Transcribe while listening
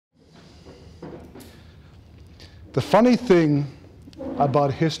The funny thing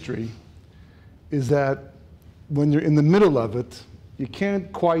about history is that when you're in the middle of it, you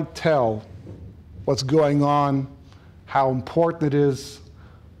can't quite tell what's going on, how important it is,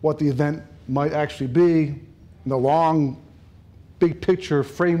 what the event might actually be, in the long, big picture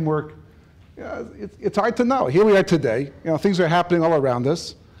framework. It's hard to know. Here we are today. Things are happening all around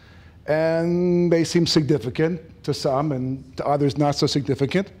us, and they seem significant to some, and to others not so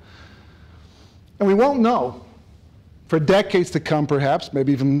significant. And we won't know for decades to come, perhaps,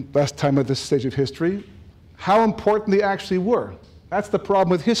 maybe even less time at this stage of history, how important they actually were. That's the problem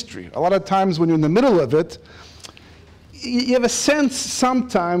with history. A lot of times when you're in the middle of it, you have a sense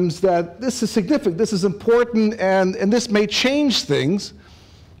sometimes that this is significant, this is important, and this may change things,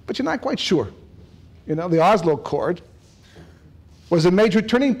 but you're not quite sure. The Oslo Accord was a major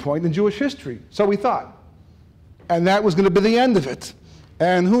turning point in Jewish history, so we thought. And that was going to be the end of it.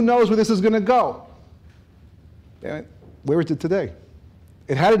 And who knows where this is going to go. And where is it today?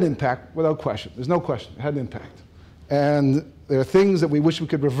 It had an impact, without question. There's no question. It had an impact. And there are things that we wish we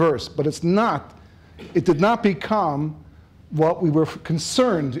could reverse, but it did not become what we were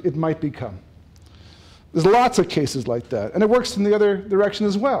concerned it might become. There's lots of cases like that. And it works in the other direction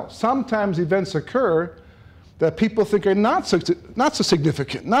as well. Sometimes events occur that people think are not so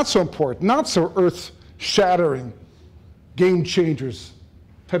significant, not so important, not so earth-shattering, game changers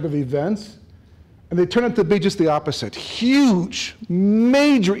type of events. And they turn out to be just the opposite. Huge,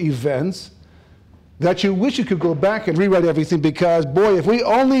 major events that you wish you could go back and rewrite everything because, boy, if we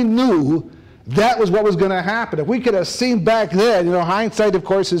only knew that was what was going to happen. If we could have seen back then, hindsight, of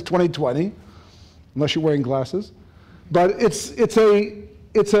course, is 20/20, unless you're wearing glasses. But it's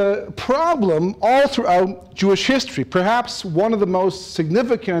a problem all throughout Jewish history. Perhaps one of the most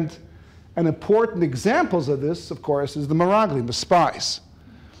significant and important examples of this, of course, is the Meraglim, the Spies,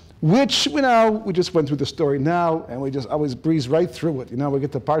 which, we just went through the story now, and we just always breeze right through it. We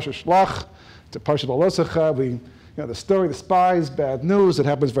get to Parsha Shlach, to Parsha Balosecha, the story, the spies, bad news, it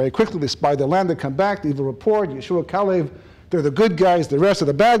happens very quickly. They spy the land, they come back, the evil report, Yeshua, Kalev, they're the good guys, the rest are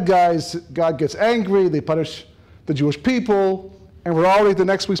the bad guys. God gets angry, they punish the Jewish people, and we're already at the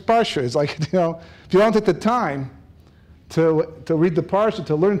next week's Parsha. It's like, if you don't take the time to read the Parsha,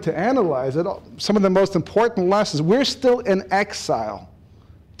 to learn to analyze it, some of the most important lessons, we're still in exile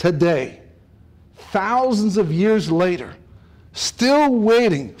today, thousands of years later, still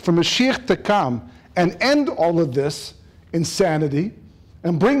waiting for Mashiach to come and end all of this insanity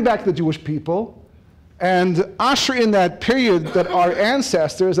and bring back the Jewish people and usher in that period that our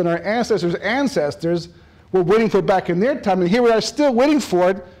ancestors and our ancestors' ancestors were waiting for back in their time. And here we are still waiting for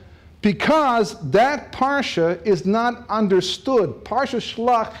it because that Parsha is not understood. Parsha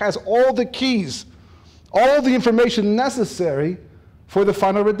Shlach has all the keys, all the information necessary for the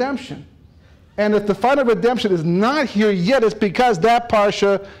final redemption. And if the final redemption is not here yet, it's because that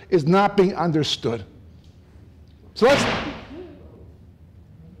Parsha is not being understood. So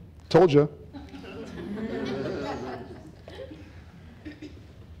told you.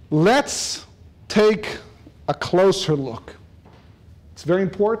 Let's take a closer look. It's very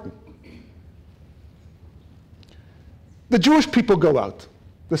important. The Jewish people go out.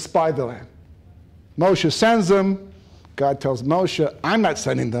 They spy the land. Moshe sends them. God tells Moshe, I'm not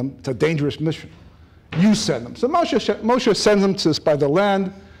sending them. It's a dangerous mission. You send them. So Moshe sends them to spy the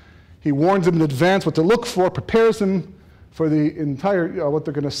land. He warns them in advance what to look for, prepares them for the entire, what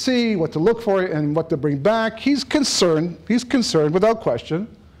they're going to see, what to look for, and what to bring back. He's concerned without question.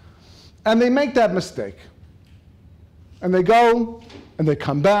 And they make that mistake. And they go, and they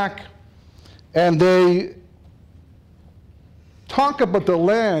come back, and they talk about the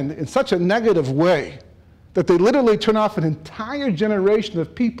land in such a negative way that they literally turn off an entire generation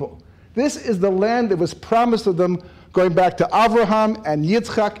of people. This is the land that was promised to them going back to Avraham and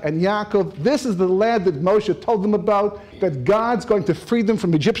Yitzchak and Yaakov. This is the land that Moshe told them about, that God's going to free them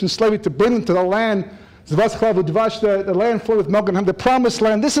from Egyptian slavery to bring them to the land, the land flowing with milk and honey, the promised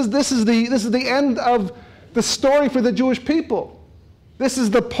land. This is the end of the story for the Jewish people. This is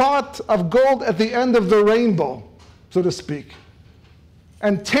the pot of gold at the end of the rainbow, so to speak.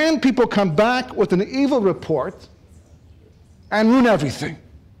 And 10 people come back with an evil report and ruin everything.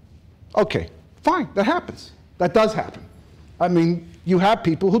 Okay, fine, that happens. That does happen. I mean, you have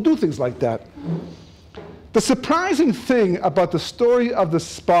people who do things like that. The surprising thing about the story of the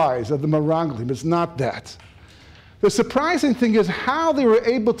spies, of the Meraglim, is not that. The surprising thing is how they were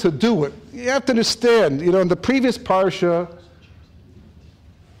able to do it. You have to understand, in the previous Parsha,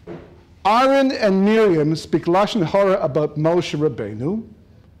 Aaron and Miriam speak Lashon Hara about Moshe Rabbeinu,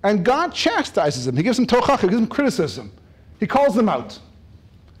 and God chastises them. He gives them tochach, he gives them criticism. He calls them out.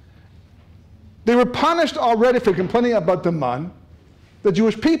 They were punished already for complaining about the man. The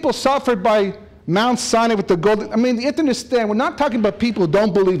Jewish people suffered by Mount Sinai with the golden. I mean, you have to understand, we're not talking about people who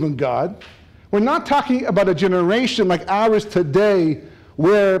don't believe in God. We're not talking about a generation like ours today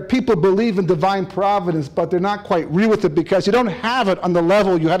where people believe in divine providence, but they're not quite real with it because you don't have it on the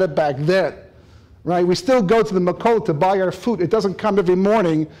level you had it back then, right? We still go to the Makol to buy our food. It doesn't come every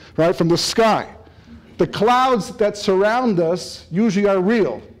morning, right, from the sky. The clouds that surround us usually are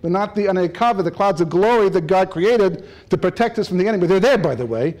real. They're not the Anekava, the clouds of glory that God created to protect us from the enemy. They're there, by the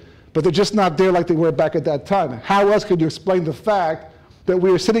way, but they're just not there like they were back at that time. How else could you explain the fact that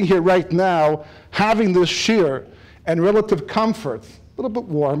we are sitting here right now having this shiur and relative comfort, a little bit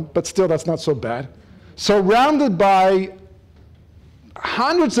warm, but still that's not so bad, surrounded by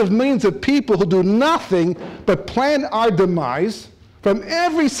hundreds of millions of people who do nothing but plan our demise from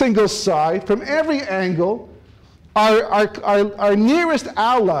every single side, from every angle. Our nearest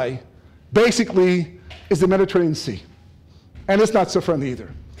ally basically is the Mediterranean Sea. And it's not so friendly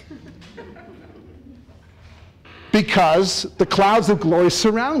either. Because the clouds of glory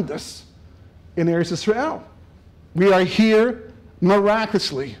surround us in Eretz Israel. We are here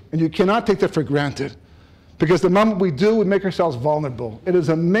miraculously, and you cannot take that for granted. Because the moment we do, we make ourselves vulnerable. It is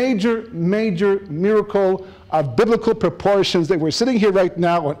a major, major miracle of biblical proportions that we're sitting here right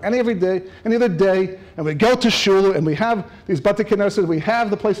now on any other day, and we go to shul, and we have these bate knesset, we have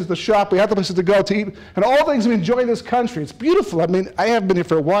the places to shop, we have the places to go to eat, and all the things we enjoy in this country. It's beautiful. I mean, I have been here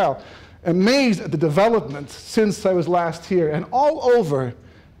for a while, amazed at the development since I was last here, and all over.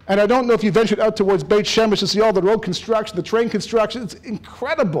 And I don't know if you ventured out towards Beit Shemesh to see all the road construction, the train construction. It's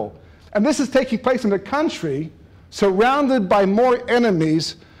incredible. And this is taking place in a country surrounded by more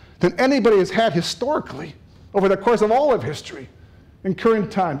enemies than anybody has had historically over the course of all of history in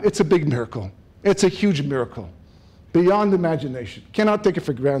current time. It's a big miracle. It's a huge miracle, beyond imagination. Cannot take it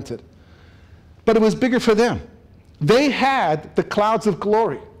for granted. But it was bigger for them. They had the clouds of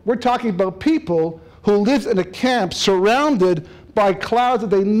glory. We're talking about people who lived in a camp surrounded by clouds that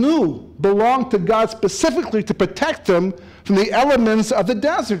they knew belonged to God specifically to protect them from the elements of the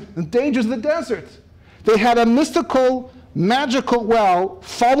desert, the dangers of the desert. They had a mystical, magical well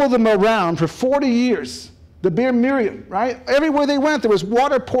follow them around for 40 years. The Bir Miriam, right? Everywhere they went, there was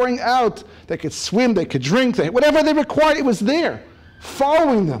water pouring out. They could swim, they could drink, whatever they required, it was there,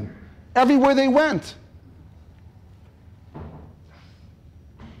 following them everywhere they went.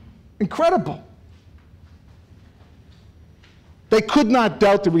 Incredible. They could not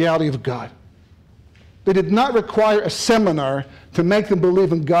doubt the reality of God. They did not require a seminar to make them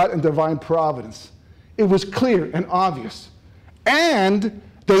believe in God and divine providence. It was clear and obvious. And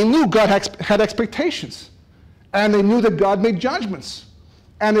they knew God had expectations. And they knew that God made judgments.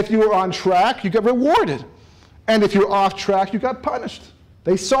 And if you were on track, you got rewarded. And if you were off track, you got punished.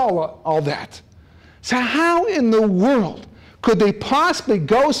 They saw all that. So how in the world could they possibly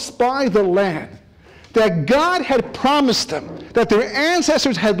go spy the land that God had promised them, that their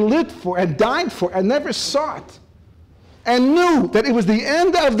ancestors had lived for and died for and never sought, and knew that it was the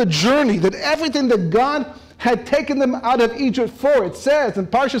end of the journey, that everything that God had taken them out of Egypt for? It says in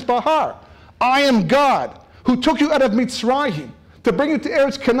Parshas Bahar, I am God who took you out of Mitzrayim to bring you to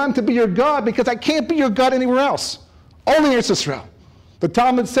Eretz Canaan to be your God, because I can't be your God anywhere else. Only Eretz Israel. The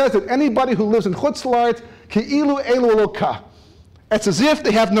Talmud says that anybody who lives in Chutz La'aretz, Ki'ilu Elu Eloka. It's as if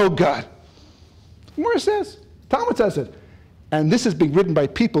they have no God. Where it says, Talmud says it. And this is being written by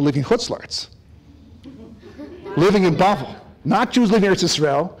people living Chutz La'aretz, living in Bavel. Not Jews living in Eretz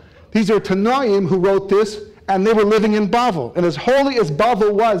Israel. These are Tanaim who wrote this, and they were living in Bavel. And as holy as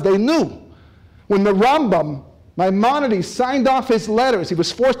Bavel was, they knew. When the Rambam, Maimonides, signed off his letters, he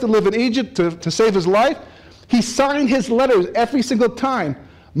was forced to live in Egypt to save his life. He signed his letters every single time.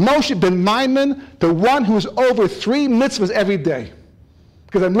 Moshe ben Maimon, the one who was over 3 mitzvahs every day.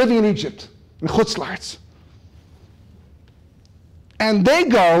 Because I'm living in Egypt, in Chutz La'aretz. And they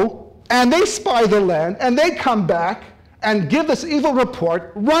go, and they spy the land, and they come back and give this evil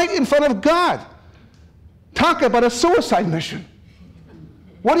report right in front of God. Talk about a suicide mission.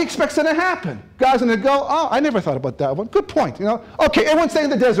 What do you expect's going to happen? God's going to go, oh, I never thought about that one. Good point. You know, okay, everyone's staying in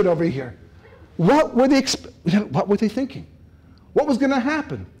the desert over here. What were they thinking? What was going to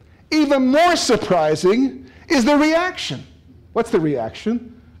happen? Even more surprising is the reaction. What's the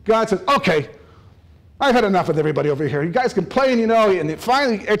reaction? God says, okay, I've had enough with everybody over here. You guys complain, you know, and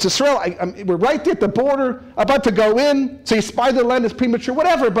finally, it's Israel. We're right there at the border, about to go in. So you spy the land, it's premature,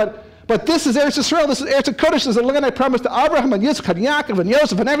 whatever. But this is Eretz Israel. This is Eretz HaKodesh. This is the land I promised to Abraham and Yitzchak and Yaakov and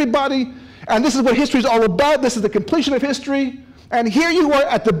Yosef and everybody. And this is what history is all about. This is the completion of history. And here you are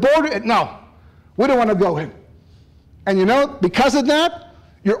at the border. And no, we don't want to go in. And you know, because of that,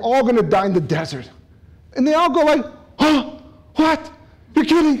 You're all going to die in the desert. And they all go like, huh? What? You're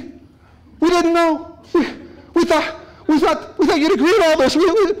kidding. We didn't know. We thought you'd agree to all this. We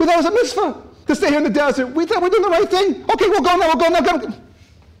thought it was a mitzvah to stay here in the desert. We thought we're doing the right thing. Okay, we'll go now.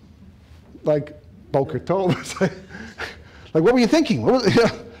 Like Boker told us. Like, what were you thinking? What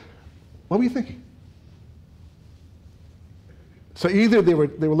were you thinking? So either they were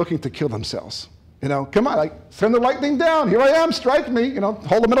looking to kill themselves. Come on, like, send the lightning down. Here I am, strike me.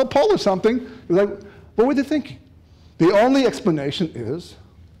 Hold a metal pole or something. Like, what were they thinking? The only explanation is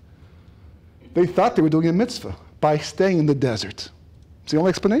they thought they were doing a mitzvah by staying in the desert. It's the only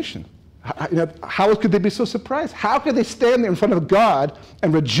explanation. How could they be so surprised? How could they stand there in front of God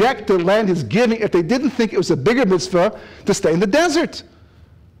and reject the land He's giving if they didn't think it was a bigger mitzvah to stay in the desert?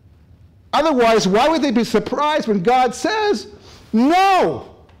 Otherwise, why would they be surprised when God says,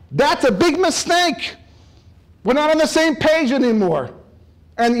 no, that's a big mistake. We're not on the same page anymore.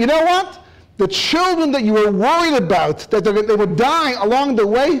 And you know what? The children that you were worried about, that they would die along the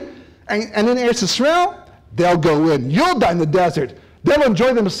way, and in Eretz Yisrael, they'll go in. You'll die in the desert. They'll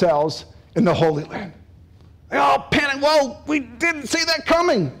enjoy themselves in the Holy Land. They all panic. Whoa, we didn't see that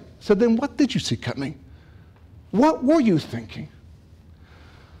coming. So then what did you see coming? What were you thinking?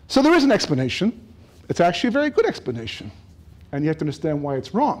 So there is an explanation. It's actually a very good explanation. And you have to understand why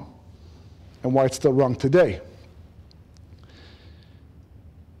it's wrong and why it's still wrong today.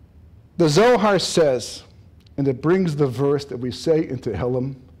 The Zohar says, and it brings the verse that we say into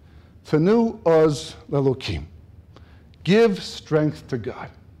Tehillim, Tanu oz lelokim. Give strength to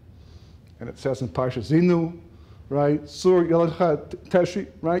God. And it says in Parshat Zinu, right? Sur Yalacha Teshi,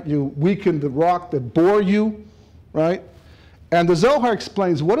 right? You weaken the rock that bore you, right? And the Zohar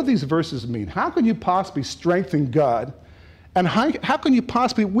explains, what do these verses mean? How can you possibly strengthen God? And how can you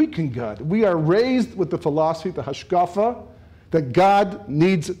possibly weaken God? We are raised with the philosophy, the hashkafa, that God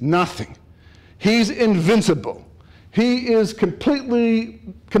needs nothing. He's invincible. He is completely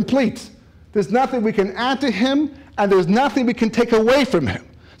complete. There's nothing we can add to Him, and there's nothing we can take away from Him.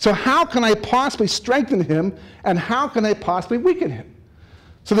 So how can I possibly strengthen Him, and how can I possibly weaken Him?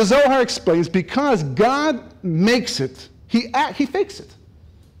 So the Zohar explains, because God makes it, He fakes it.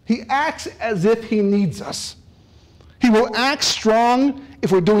 He acts as if He needs us. He will act strong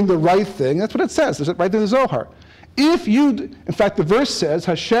if we're doing the right thing. That's what it says. It's right in the Zohar. In fact, the verse says,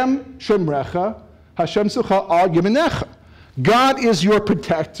 Hashem shemrecha, Hashem sucha al yeminecha. God is your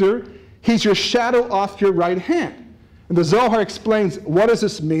protector. He's your shadow off your right hand. And the Zohar explains, what does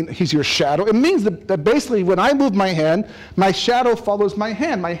this mean, He's your shadow? It means that basically when I move my hand, my shadow follows my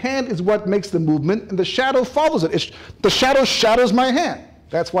hand. My hand is what makes the movement, and the shadow follows it. The shadow shadows my hand.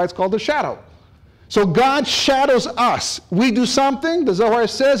 That's why it's called the shadow. So God shadows us. We do something, the Zohar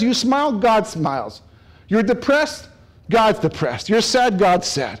says, you smile, God smiles. You're depressed, God's depressed. You're sad, God's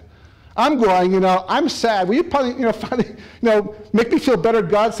sad. I'm going, I'm sad. Will you probably, finally, make me feel better?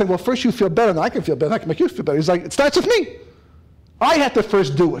 God's saying, well, first you feel better, then I can feel better, then I can make you feel better. He's like, it starts with me. I have to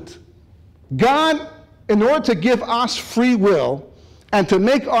first do it. God, in order to give us free will and to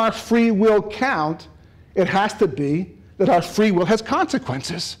make our free will count, it has to be that our free will has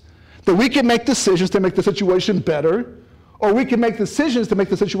consequences. That we can make decisions to make the situation better, or we can make decisions to make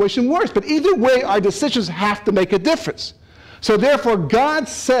the situation worse. But either way, our decisions have to make a difference. So therefore, God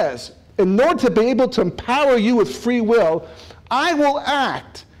says, in order to be able to empower you with free will, I will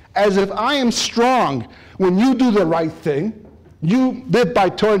act as if I am strong when you do the right thing. You live by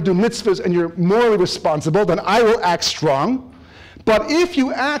Torah and do mitzvahs and you're morally responsible, then I will act strong. But if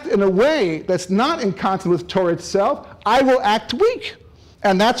you act in a way that's not in consonance with Torah itself, I will act weak.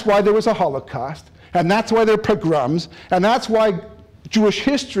 And that's why there was a Holocaust, and that's why there are pogroms, and that's why Jewish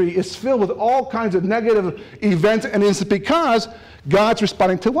history is filled with all kinds of negative events, and it's because God's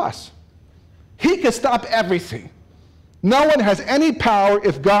responding to us. He can stop everything. No one has any power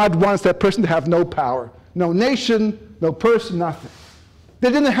if God wants that person to have no power. No nation, no person, nothing. There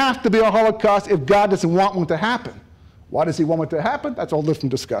didn't have to be a Holocaust if God doesn't want one to happen. Why does He want it to happen? That's a whole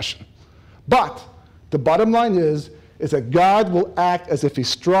different discussion. But the bottom line is that God will act as if He's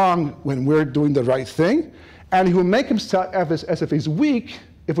strong when we're doing the right thing, and He will make Himself as if He's weak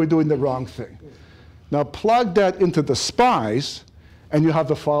if we're doing the wrong thing. Now plug that into the spies, and you have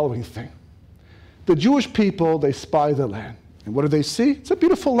the following thing. The Jewish people, they spy the land. And what do they see? It's a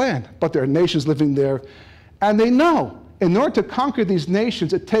beautiful land, but there are nations living there, and they know in order to conquer these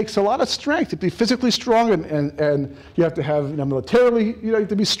nations, it takes a lot of strength to be physically strong, and you have to have, militarily, you have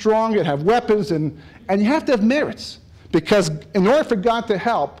to be strong and have weapons, and you have to have merits. Because in order for God to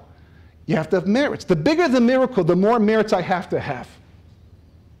help, you have to have merits. The bigger the miracle, the more merits I have to have.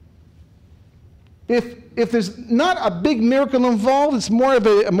 If there's not a big miracle involved, it's more of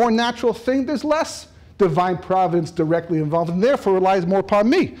a more natural thing, there's less divine providence directly involved, and therefore relies more upon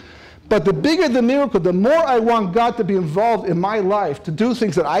me. But the bigger the miracle, the more I want God to be involved in my life, to do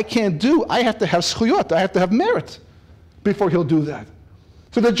things that I can't do, I have to have shiur, I have to have merit before he'll do that.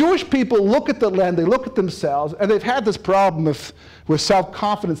 So the Jewish people look at the land, they look at themselves, and they've had this problem with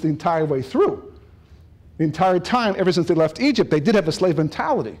self-confidence the entire way through. The entire time, ever since they left Egypt, they did have a slave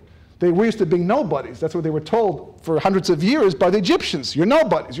mentality. They were used to being nobodies. That's what they were told for hundreds of years by the Egyptians. You're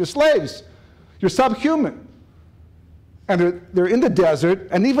nobodies, you're slaves, you're subhuman. And they're in the desert,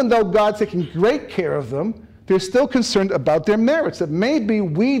 and even though God's taking great care of them, they're still concerned about their merits, that maybe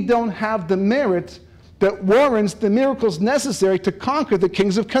we don't have the merit that warrants the miracles necessary to conquer the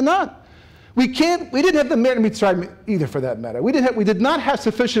kings of Canaan. We didn't have the merit in Mitzrayim either, for that matter. We did not have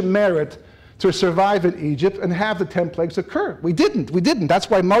sufficient merit to survive in Egypt and have the 10 plagues occur. We didn't. That's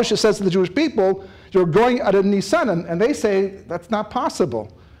why Moshe says to the Jewish people, you're going out of Nisan, and they say that's not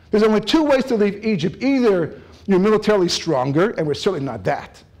possible. There's only two ways to leave Egypt. Either you're militarily stronger, and we're certainly not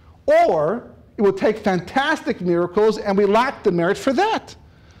that, or it will take fantastic miracles, and we lack the merit for that.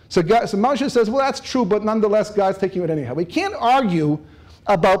 So Moshe says, well, that's true, but nonetheless, God's taking it anyhow. We can't argue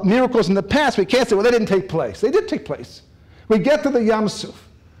about miracles in the past. We can't say, well, they didn't take place. They did take place. We get to the Yam Suf.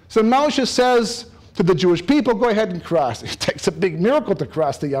 So Moshe says to the Jewish people, go ahead and cross. It takes a big miracle to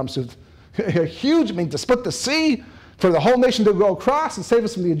cross the Yam Suf. Huge, I mean, to split the sea, for the whole nation to go across and save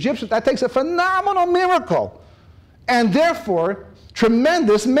us from the Egyptians, that takes a phenomenal miracle. And therefore,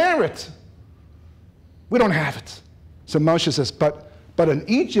 tremendous merit. We don't have it. So Moshe says, but in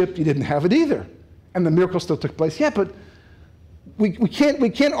Egypt, you didn't have it either. And the miracle still took place. Yeah, but we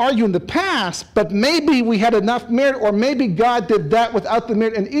can't argue in the past, but maybe we had enough merit, or maybe God did that without the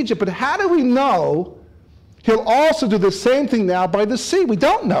merit in Egypt. But how do we know he'll also do the same thing now by the sea? We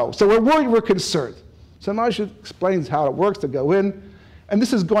don't know. So we're worried, we're concerned. So Moshe explains how it works to go in. And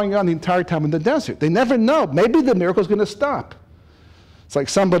this is going on the entire time in the desert. They never know. Maybe the miracle is going to stop. It's like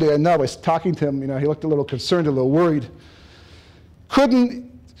somebody I know, I was talking to him, he looked a little concerned, a little worried. Couldn't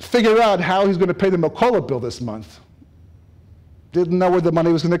figure out how he's going to pay the Mokola bill this month. Didn't know where the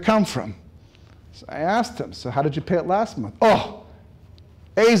money was going to come from. So I asked him, so how did you pay it last month? Oh,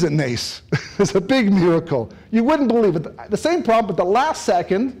 A's and Nace. It's a big miracle. You wouldn't believe it. The same problem, but the last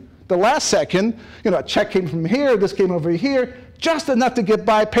second, a check came from here, this came over here, just enough to get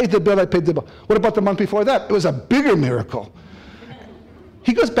by, paid the bill, I paid the bill. What about the month before that? It was a bigger miracle.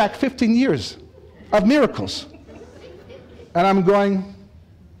 He goes back 15 years of miracles. And I'm going,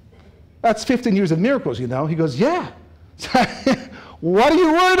 that's 15 years of miracles, He goes, yeah. What are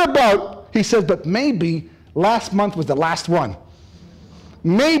you worried about? He says, but maybe last month was the last one.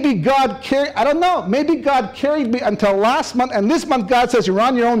 Maybe God carried, I don't know, maybe God carried me until last month, and this month God says, you're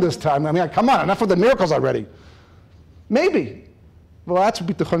on your own this time. I mean, come on, enough of the miracles already. Maybe. Well, that's where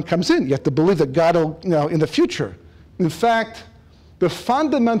bitachon comes in. You have to believe that God will, in the future. In fact, the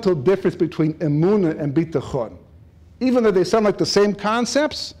fundamental difference between emunah and bitachon, even though they sound like the same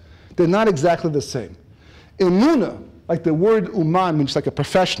concepts, they're not exactly the same. Emunah, like the word uman means like a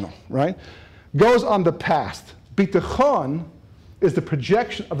professional, right? Goes on the past. Bitachon is the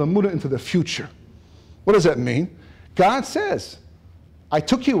projection of emunah into the future. What does that mean? God says, I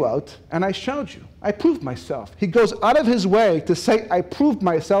took you out and I showed you. I proved myself. He goes out of his way to say, I proved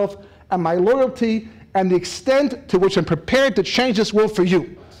myself and my loyalty and the extent to which I'm prepared to change this world for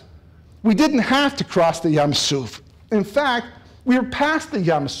you. We didn't have to cross the Yam Suf. In fact, we were past the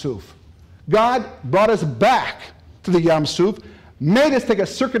Yam Suf. God brought us back to the Yam Suf, made us take a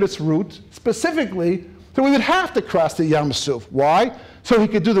circuitous route, specifically so we would have to cross the Yam Suf. Why? So he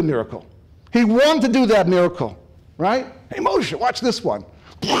could do the miracle. He wanted to do that miracle, right? Hey, Moshe, watch this one.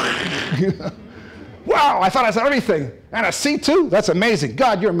 Wow, I thought I saw everything. And a sea too? That's amazing.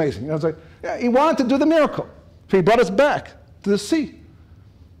 God, you're amazing. I was like, yeah, he wanted to do the miracle. So he brought us back to the sea.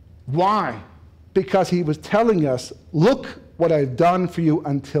 Why? Because he was telling us, look what I've done for you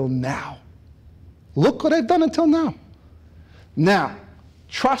until now. Look what I've done until now. Now,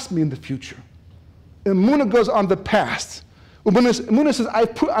 trust me in the future. Emunah goes on the past. Emunah says,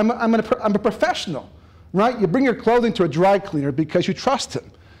 I'm a professional, right? You bring your clothing to a dry cleaner because you trust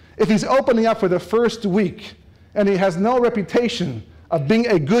him. If he's opening up for the first week and he has no reputation of being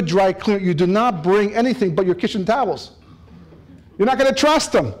a good dry cleaner, you do not bring anything but your kitchen towels. You're not going to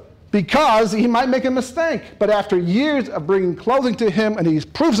trust him because he might make a mistake. But after years of bringing clothing to him and he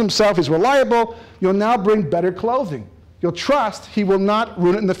proves himself, he's reliable, you'll now bring better clothing. You'll trust he will not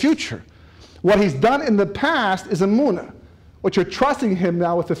ruin it in the future. What he's done in the past is emunah. What you're trusting him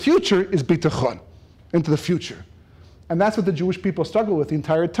now with the future is bitachon, into the future. And that's what the Jewish people struggle with the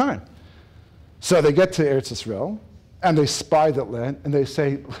entire time. So they get to Eretz Yisrael, and they spy the land, and they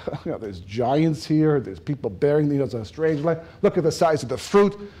say, there's giants here, there's people bearing a strange land. Look at the size of the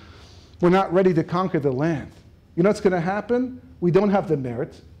fruit. We're not ready to conquer the land. You know what's going to happen? We don't have the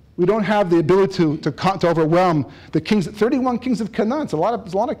merit. We don't have the ability to overwhelm the kings, 31 kings of Canaan. It's a lot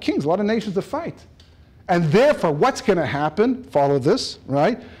of kings, a lot of nations to fight. And therefore, what's going to happen? Follow this,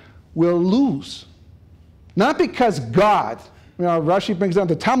 right? We'll lose. Not because God, Rashi brings down,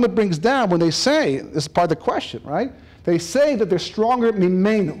 the Talmud brings down when they say, this is part of the question, right? They say that they're stronger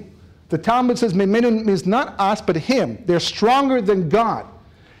mimenu. The Talmud says mimenu means not us, but him. They're stronger than God.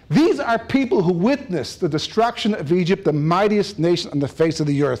 These are people who witnessed the destruction of Egypt, the mightiest nation on the face of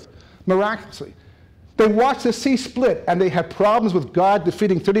the earth, miraculously. They watched the sea split, and they had problems with God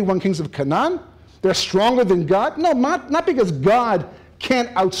defeating 31 kings of Canaan. They're stronger than God? No, not because God can't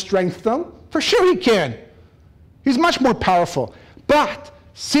outstrength them. For sure he can. He's much more powerful. But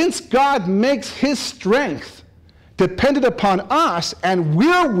since God makes his strength dependent upon us, and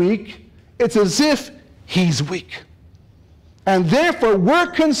we're weak, it's as if he's weak. And therefore, we're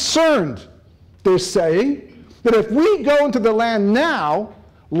concerned, they're saying, that if we go into the land now,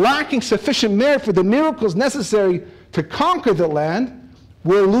 lacking sufficient merit for the miracles necessary to conquer the land,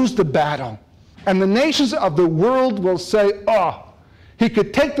 we'll lose the battle. And the nations of the world will say, he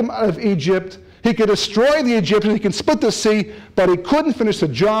could take them out of Egypt, he could destroy the Egyptians, he can split the sea, but he couldn't finish the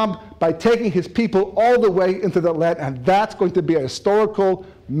job by taking his people all the way into the land, and that's going to be a historical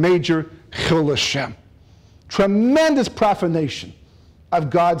major chil Hashem. Tremendous profanation of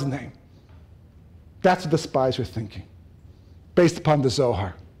God's name. That's what the spies are thinking, based upon the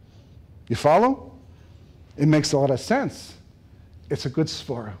Zohar. You follow? It makes a lot of sense. It's a good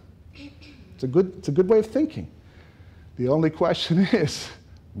svara. It's a good way of thinking. The only question is,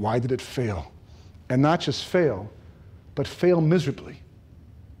 why did it fail? And not just fail, but fail miserably.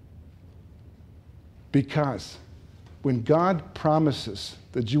 Because when God promises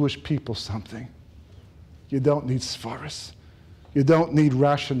the Jewish people something, you don't need svaras. You don't need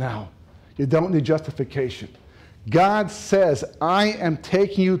rationale. You don't need justification. God says, I am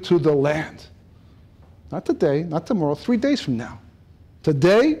taking you to the land. Not today, not tomorrow, 3 days from now.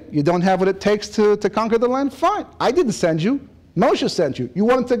 Today, you don't have what it takes to conquer the land? Fine. I didn't send you. Moshe sent you. You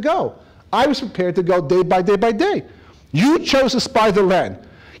wanted to go. I was prepared to go day by day by day. You chose to spy the land.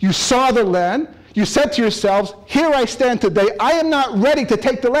 You saw the land. You said to yourselves, here I stand today. I am not ready to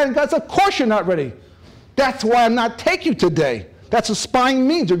take the land. God said, of course you're not ready. That's why I'm not taking you today. That's what spying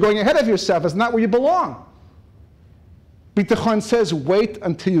means. You're going ahead of yourself. It's not where you belong. Bitachon says, wait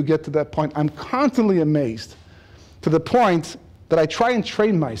until you get to that point. I'm constantly amazed to the point that I try and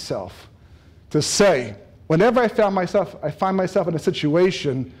train myself to say, whenever I find myself in a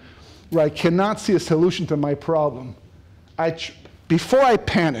situation where I cannot see a solution to my problem, before I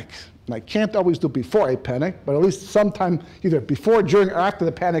panic, and I can't always do before I panic, but at least sometime either before, during, or after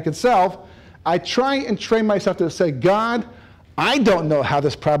the panic itself, I try and train myself to say, God, I don't know how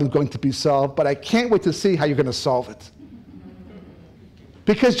this problem is going to be solved, but I can't wait to see how you're going to solve it.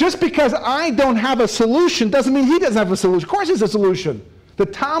 Because just because I don't have a solution doesn't mean he doesn't have a solution. Of course he has a solution. The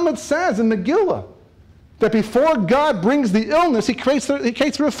Talmud says in Megillah that before God brings the illness, he creates the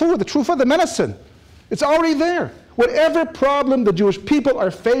refuah, the trufa, the medicine. It's already there. Whatever problem the Jewish people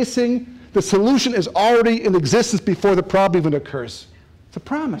are facing, the solution is already in existence before the problem even occurs. It's a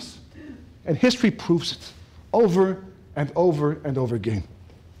promise. And history proves it over and over and over again.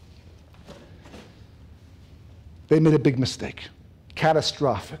 They made a big mistake.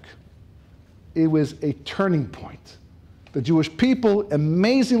 Catastrophic. It was a turning point. The Jewish people,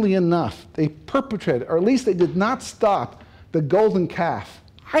 amazingly enough, they perpetrated, or at least they did not stop, the golden calf.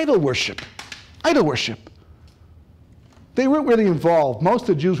 Idol worship. Idol worship. They weren't really involved. Most of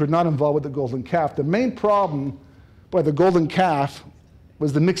the Jews were not involved with the golden calf. The main problem by the golden calf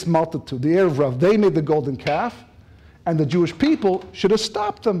was the mixed multitude, the Erev Rav. They made the golden calf, and the Jewish people should have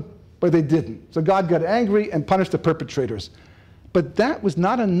stopped them, but they didn't. So God got angry and punished the perpetrators. But that was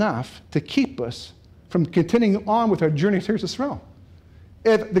not enough to keep us from continuing on with our journey to Israel.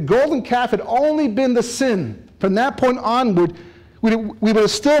 If the golden calf had only been the sin, from that point onward, we would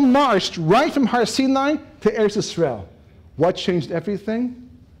have still marched right from Har Sinai to Eretz Israel. What changed everything?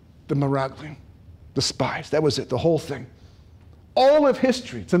 The Meraglim, the spies. That was it, the whole thing. All of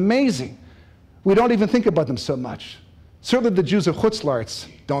history. It's amazing. We don't even think about them so much. Certainly the Jews of Chutz La'aretz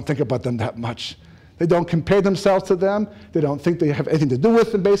don't think about them that much. They don't compare themselves to them. They don't think they have anything to do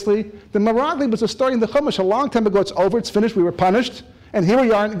with them, basically. The Meraglim was a story in the Chumash a long time ago. It's over. It's finished. We were punished. And here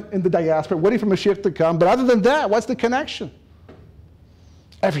we are in the diaspora, waiting for Mashiach to come. But other than that, what's the connection?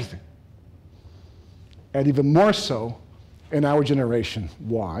 Everything. And even more so in our generation.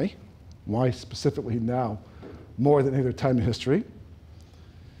 Why? Why specifically now, more than any other time in history?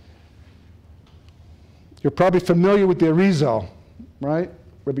 You're probably familiar with the Arizal, right?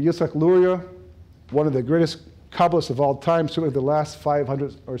 Rabbi Yitzhak Luria, one of the greatest Kabbalists of all time, certainly the last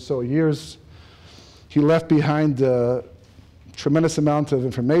 500 or so years. He left behind a tremendous amount of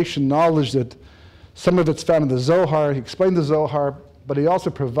information, knowledge that some of it's found in the Zohar. He explained the Zohar, but he also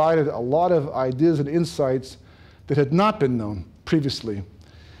provided a lot of ideas and insights that had not been known previously.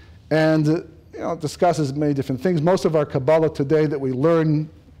 And it discusses many different things. Most of our Kabbalah today that we learn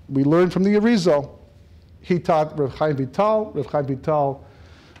from the Arizal. He taught Rav Chaim Vital. Rav Chaim Vital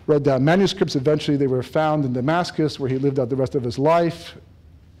wrote down manuscripts. Eventually they were found in Damascus, where he lived out the rest of his life.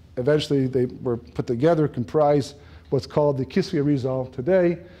 Eventually they were put together, comprise what's called the Kisvei Arizal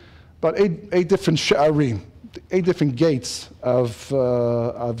today. But eight different shiurim, 8 different gates of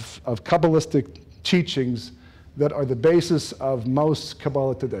Kabbalistic teachings that are the basis of most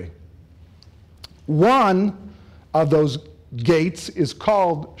Kabbalah today. One of those gates is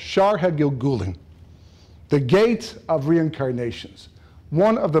called Shar HaGilgulim, the gate of reincarnations.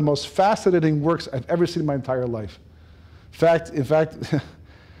 One of the most fascinating works I've ever seen in my entire life. In fact,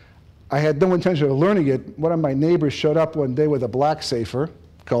 I had no intention of learning it. One of my neighbors showed up one day with a black sefer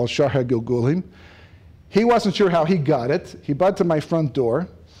called Shar HaGilgulim. He wasn't sure how he got it. He brought it to my front door,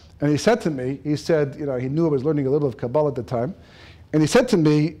 and he said to me, he said, he knew I was learning a little of Kabbalah at the time, and he said to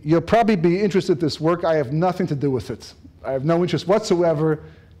me, "You'll probably be interested in this work. I have nothing to do with it. I have no interest whatsoever.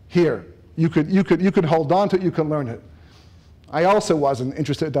 Here, you could hold on to it, you can learn it." I also wasn't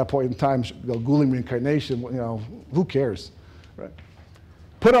interested at that point in time. Gilgulim, reincarnation, who cares, right?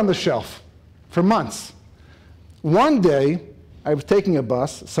 Put on the shelf for months. One day, I was taking a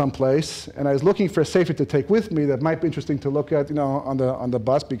bus someplace, and I was looking for a sefer to take with me that might be interesting to look at, on the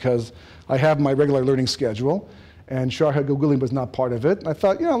bus, because I have my regular learning schedule, and Shar HaGilgulim was not part of it. And I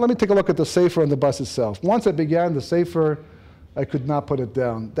thought, let me take a look at the sefer on the bus itself. Once I began the sefer, I could not put it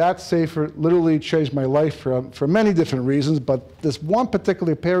down. That sefer literally changed my life for many different reasons, but this one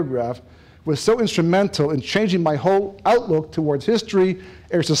particular paragraph was so instrumental in changing my whole outlook towards history,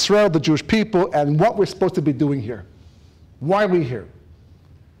 Eretz Yisrael, the Jewish people, and what we're supposed to be doing here. Why are we here?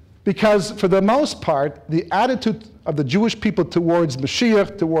 Because for the most part, the attitude of the Jewish people towards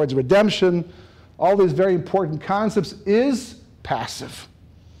Mashiach, towards redemption, all these very important concepts is passive.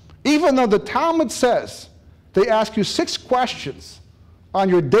 Even though the Talmud says, they ask you 6 questions on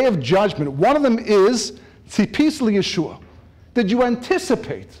your day of judgment. One of them is, Tzipis Yeshua. Did you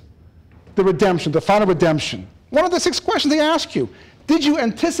anticipate the redemption, the final redemption? One of the 6 questions they ask you. Did you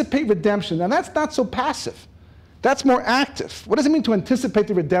anticipate redemption? Now that's not so passive. That's more active. What does it mean to anticipate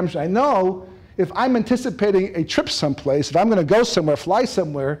the redemption? I know if I'm anticipating a trip someplace, if I'm going to go somewhere, fly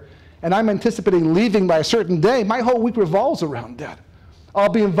somewhere, and I'm anticipating leaving by a certain day, my whole week revolves around that. I'll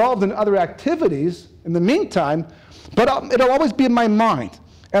be involved in other activities in the meantime, but it'll always be in my mind.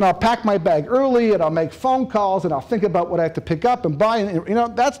 And I'll pack my bag early, and I'll make phone calls, and I'll think about what I have to pick up and buy.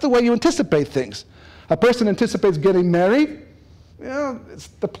 And, that's the way you anticipate things. A person anticipates getting married.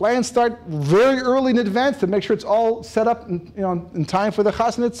 The plans start very early in advance to make sure it's all set up in time for the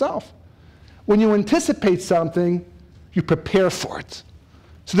chassan itself. When you anticipate something, you prepare for it.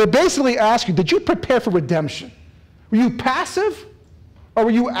 So they basically ask you, did you prepare for redemption? Were you passive or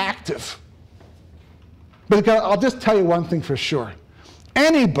were you active? But I'll just tell you one thing for sure.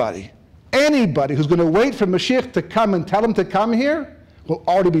 Anybody who's going to wait for Mashiach to come and tell him to come here will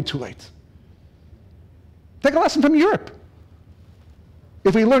already be too late. Take a lesson from Europe.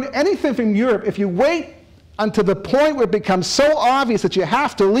 If we learn anything from Europe, if you wait until the point where it becomes so obvious that you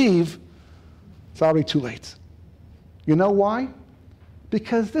have to leave, it's already too late. You know why?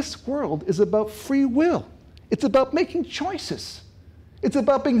 Because this world is about free will. It's about making choices. It's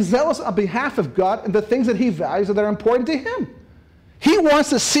about being zealous on behalf of God and the things that he values that are important to him. He wants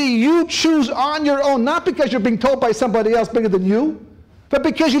to see you choose on your own, not because you're being told by somebody else bigger than you, but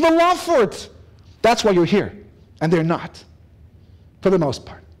because you have a love for it. That's why you're here, and they're not, for the most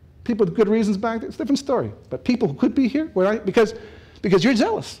part. People with good reasons back there, it's a different story. But people who could be here, because you're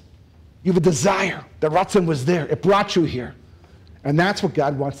zealous. You have a desire. The Ratzon was there. It brought you here. And that's what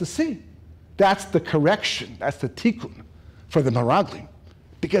God wants to see. That's the correction. That's the tikkun for the Meraglim.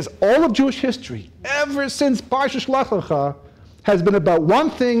 Because all of Jewish history, ever since Parshas Shlach Lecha, has been about one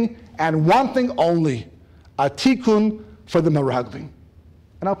thing and one thing only, a tikkun for the Meraglim.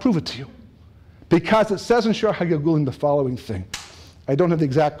 And I'll prove it to you. Because it says in Shar HaGilgulim the following thing. I don't have the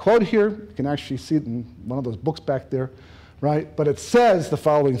exact quote here. You can actually see it in one of those books back there, right? But it says the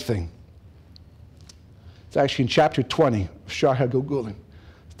following thing. It's actually in chapter 20 of Shar HaGilgulim.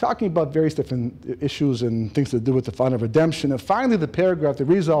 It's talking about various different issues and things to do with the final redemption. And finally, the paragraph, the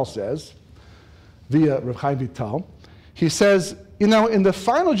Rizal says, via Rav Chaim Vital. He says, in the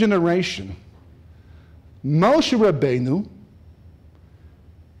final generation, Moshe Rabbeinu,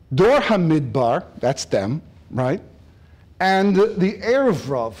 Dor HaMidbar, that's them, right? And the Erev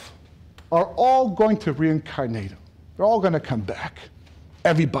Rav are all going to reincarnate. They're all going to come back.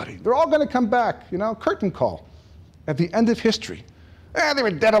 Everybody. They're all going to come back, curtain call at the end of history. They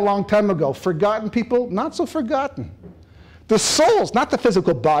were dead a long time ago. Forgotten people, not so forgotten. The souls, not the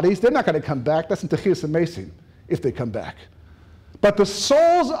physical bodies, they're not going to come back. That's in Techias Amesim, if they come back. But the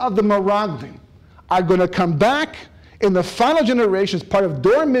souls of the Meraglim are going to come back in the final generation as part of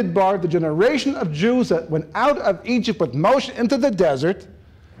Dor Midbar, the generation of Jews that went out of Egypt with Moshe into the desert,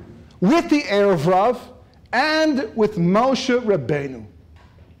 with the Erev Rav, and with Moshe Rabbeinu.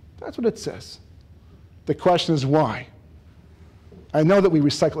 That's what it says. The question is why? I know that we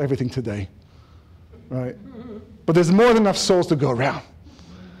recycle everything today, right? But there's more than enough souls to go around.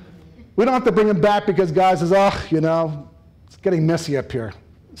 We don't have to bring them back because God says, it's getting messy up here.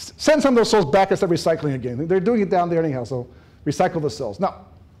 Send some of those souls back and start recycling again. They're doing it down there anyhow, so recycle the souls. No.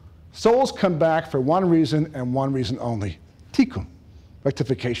 Souls come back for one reason and one reason only. Tikkun,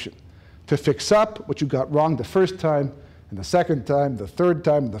 rectification. To fix up what you got wrong the first time, and the second time, the third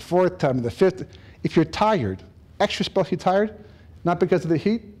time, the fourth time, and the fifth. If you're tired, extra especially tired, not because of the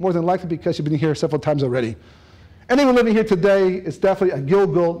heat, more than likely because you've been here several times already. Anyone living here today is definitely a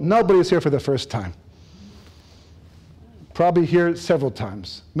Gilgul. Nobody is here for the first time. Probably here several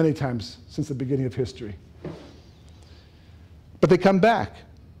times, many times since the beginning of history. But they come back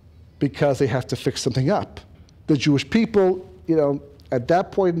because they have to fix something up. The Jewish people, at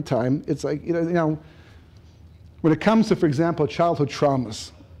that point in time, it's like, when it comes to, for example, childhood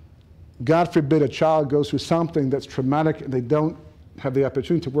traumas, God forbid a child goes through something that's traumatic and they don't have the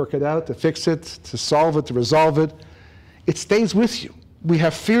opportunity to work it out, to fix it, to solve it, to resolve it, it stays with you. We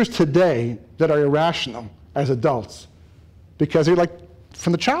have fears today that are irrational as adults because they're like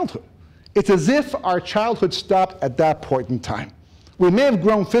from the childhood. It's as if our childhood stopped at that point in time. We may have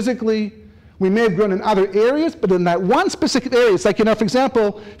grown physically, we may have grown in other areas, but in that one specific area, it's like, for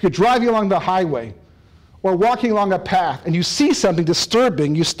example, if you're driving along the highway or walking along a path and you see something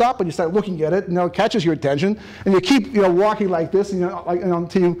disturbing, you stop and you start looking at it, it catches your attention, and you keep walking like this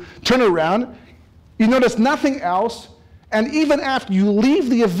until you turn around. You notice nothing else, and even after you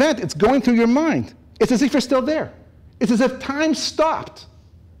leave the event, it's going through your mind. It's as if you're still there. It's as if time stopped.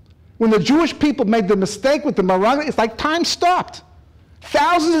 When the Jewish people made the mistake with the Meraglim, it's like time stopped.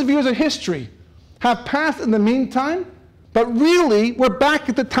 Thousands of years of history have passed in the meantime, but really, we're back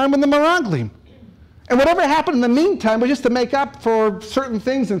at the time of the Meraglim. And whatever happened in the meantime was just to make up for certain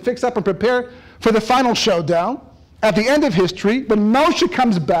things and fix up and prepare for the final showdown at the end of history, when Moshe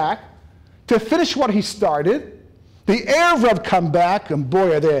comes back to finish what he started. The Erev Rav come back, and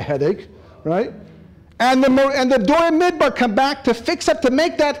boy, are they a headache, right? And the Dor Midbar come back to fix up, to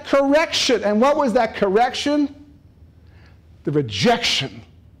make that correction. And what was that correction? The rejection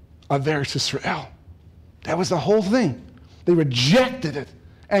of Eretz Yisrael. That was the whole thing. They rejected it.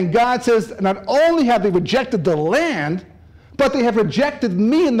 And God says, not only have they rejected the land, but they have rejected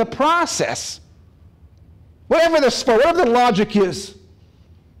me in the process. Whatever the logic is.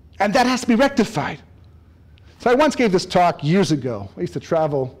 And that has to be rectified. So I once gave this talk years ago. I used to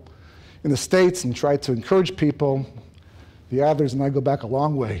travel in the States and try to encourage people. The others and I go back a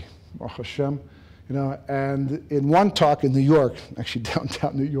long way, Baruch Hashem. And in one talk in New York, actually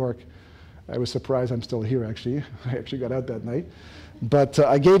downtown New York, I was surprised I'm still here, actually. I actually got out that night. But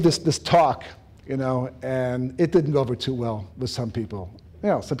I gave this talk, and it didn't go over too well with some people.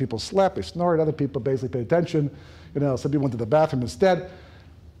 Some people slept, they snored, other people basically paid attention. Some people went to the bathroom instead.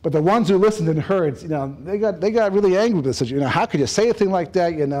 But the ones who listened and heard, they got really angry with this. How could you say a thing like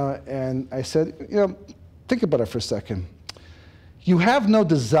that? And I said, think about it for a second. You have no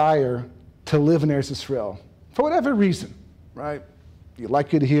desire to live in Eretz Yisrael for whatever reason, right? You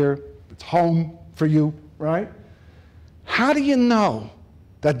like it here, it's home for you, right? How do you know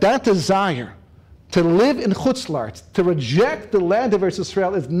that desire to live in Chutz La'aretz, to reject the land of Eretz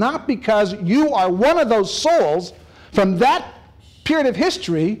Yisrael, is not because you are one of those souls from that period of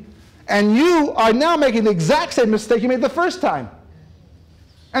history, and you are now making the exact same mistake you made the first time,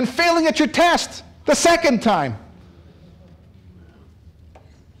 and failing at your test the second time?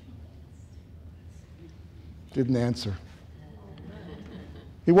 Didn't answer.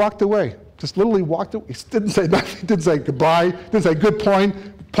 He walked away. Just literally walked away. He didn't say nothing, didn't say goodbye, didn't say good point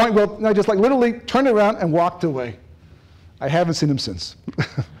well, no, just literally turned around and walked away. I haven't seen him since.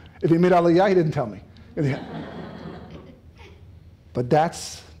 If he made Aliyah, he didn't tell me. But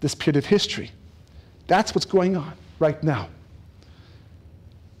that's this period of history. That's what's going on right now.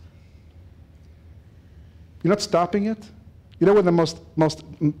 You're not stopping it? You know what the most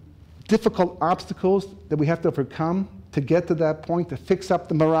difficult obstacles that we have to overcome to get to that point, to fix up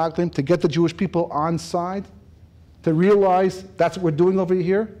the Meraglim, to get the Jewish people on side, to realize that's what we're doing over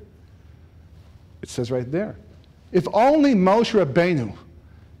here? It says right there. If only Moshe Rabbeinu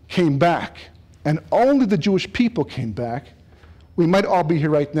came back, and only the Jewish people came back, we might all be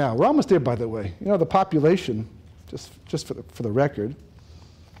here right now. We're almost there, by the way. You know, the population, just for the record,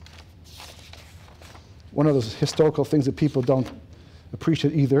 one of those historical things that people don't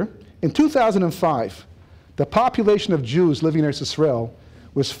appreciate either. In 2005, the population of Jews living in Eretz Israel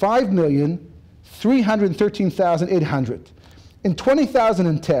was 5,313,800. In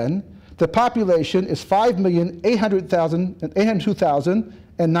 2010, the population is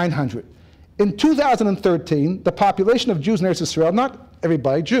 5,802,900. In 2013, the population of Jews in Eretz Israel, not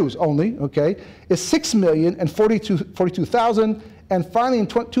everybody, Jews only, okay, is 6,042,000. And finally, in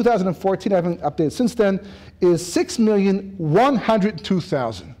 2014, I haven't updated since then, is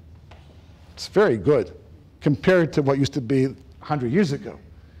 6,102,000. It's very good compared to what used to be 100 years ago.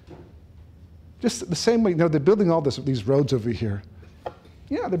 Just the same way, you know, they're building all these roads over here.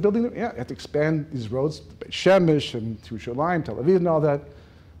 Yeah, they're building, you have to expand these roads, Shemesh and to Yerushalayim, Tel Aviv and all that,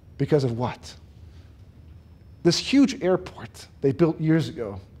 because of what? This huge airport they built years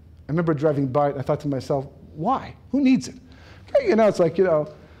ago. I remember driving by it and I thought to myself, why? Who needs it? Okay, you know, it's like, you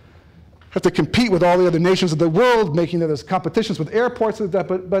know, have to compete with all the other nations of the world, making those competitions with airports and that,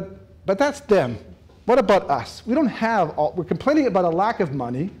 but that's them. What about us? We don't have we're complaining about a lack of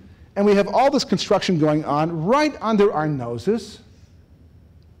money, and we have all this construction going on right under our noses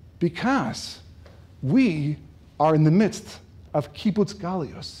because we are in the midst of kibbutz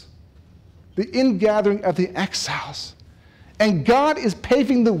galios, the ingathering of the exiles. And God is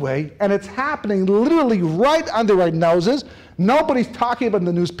paving the way, and it's happening literally right under our noses. Nobody's talking about it in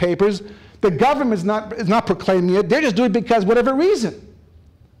the newspapers. The government is not proclaiming it. They're just doing it because whatever reason.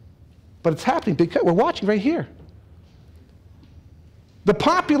 But it's happening because we're watching right here. The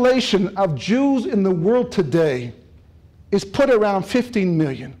population of Jews in the world today is put around 15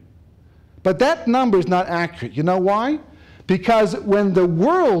 million. But that number is not accurate. You know why? Because when the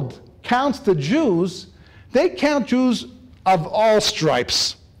world counts the Jews, they count Jews of all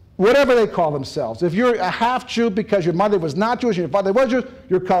stripes, whatever they call themselves. If you're a half Jew because your mother was not Jewish and your father was Jewish,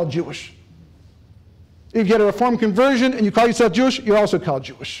 you're called Jewish. If you get a Reformed conversion and you call yourself Jewish, you're also called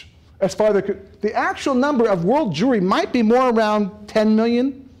Jewish. As far as the actual number of world Jewry might be more around 10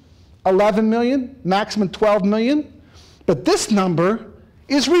 million, 11 million, maximum 12 million. But this number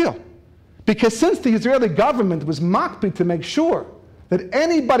is real. Because since the Israeli government was makpid to make sure that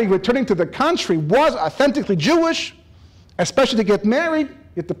anybody returning to the country was authentically Jewish, especially to get married,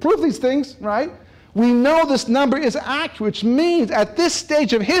 you have to prove these things, right? We know this number is accurate, which means at this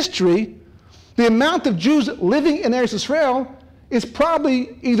stage of history, the amount of Jews living in Eretz Israel is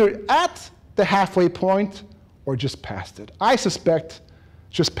probably either at the halfway point or just past it. I suspect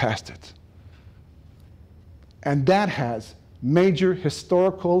just past it. And that has major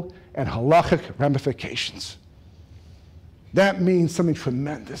historical and halachic ramifications. That means something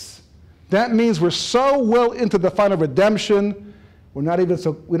tremendous. That means we're so well into the final redemption, we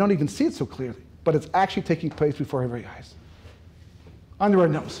don't even see it so clearly, but it's actually taking place before our very eyes, under our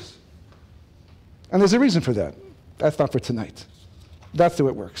noses. And there's a reason for that. That's not for tonight. That's the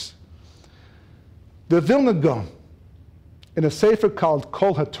way it works. The Vilna Gaon, in a sefer called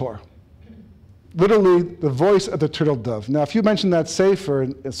Kol HaTor, literally the voice of the turtle dove. Now, if you mention that sefer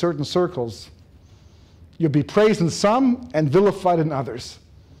in certain circles, you'll be praised in some and vilified in others.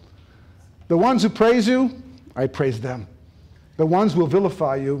 The ones who praise you, I praise them. The ones who will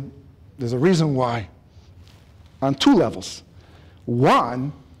vilify you, there's a reason why, on two levels.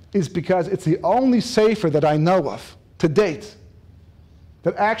 One is because it's the only sefer that I know of to date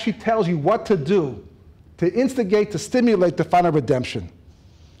that actually tells you what to do to instigate, to stimulate the final redemption.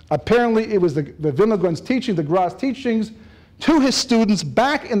 Apparently, it was the Vilna Gaon's teaching, the Gra's teachings, to his students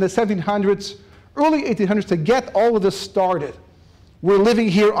back in the 1700s, early 1800s, to get all of this started. We're living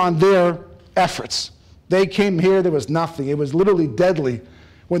here on their efforts. They came here, there was nothing. It was literally deadly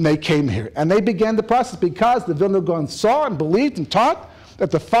when they came here. And they began the process because the Vilna Gaon saw and believed and taught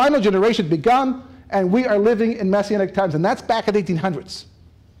that the final generation had begun, and we are living in Messianic times. And that's back in the 1800s,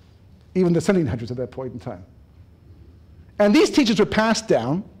 even the 1700s at that point in time. And these teachings were passed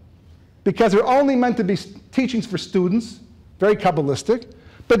down because they're only meant to be teachings for students, very Kabbalistic,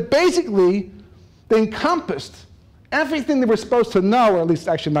 but basically they encompassed everything that we're supposed to know, or at least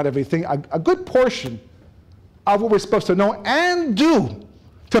actually not everything, a good portion of what we're supposed to know and do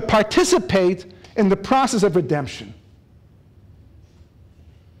to participate in the process of redemption.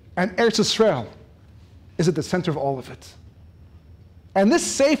 And Eretz Israel is at the center of all of it. And this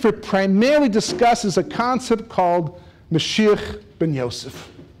Sefer primarily discusses a concept called Mashiach ben Yosef.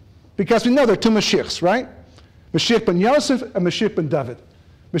 Because we know there are two Mashiachs, right? Mashiach ben Yosef and Mashiach ben David.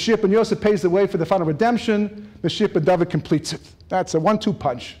 Mashiach ben Yosef paves the way for the final redemption. Mashiach ben David completes it. That's a 1-2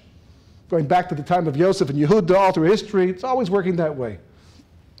 punch. Going back to the time of Yosef and Yehuda, all through history, it's always working that way.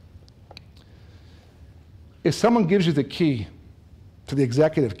 If someone gives you the key to the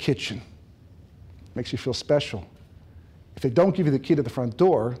executive kitchen, it makes you feel special. If they don't give you the key to the front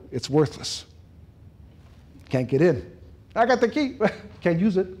door, it's worthless. Can't get in. I got the key. Can't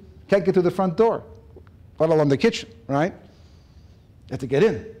use it. Can't get to the front door, let alone the kitchen, right? You have to get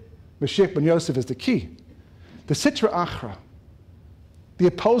in. Mashiach ben Yosef is the key. The Sitra Achra, the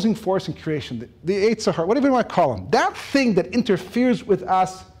opposing force in creation, the Yetzer Hara, whatever you want to call him, that thing that interferes with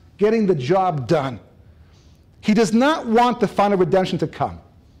us getting the job done. He does not want the final redemption to come.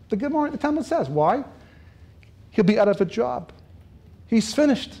 The Talmud says, why? He'll be out of a job. He's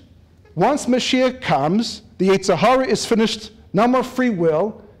finished. Once Mashiach comes, the Yetzer Hara is finished, no more free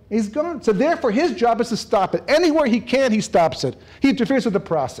will, he's gone. So therefore, his job is to stop it. Anywhere he can, he stops it. He interferes with the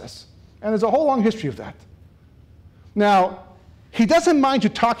process. And there's a whole long history of that. Now, he doesn't mind you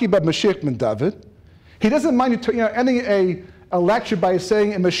talking about Mashiach ben David. He doesn't mind you ending a lecture by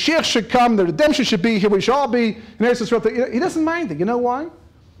saying, and Mashiach should come, the redemption should be, here we shall be. He doesn't mind it. You know why?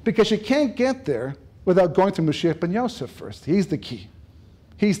 Because you can't get there without going through Mashiach ben Yosef first. He's the key.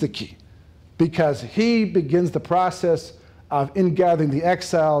 He's the key. Because he begins the process of ingathering the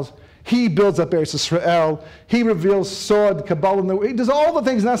exiles. He builds up Eretz Yisrael. He reveals Sod, Kabbalah. He does all the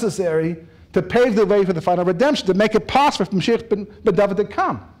things necessary to pave the way for the final redemption, to make it possible for Mashiach ben David to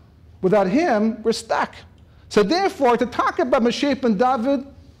come. Without him, we're stuck. So therefore, to talk about Mashiach ben David,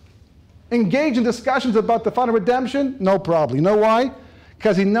 engage in discussions about the final redemption, no problem. You know why?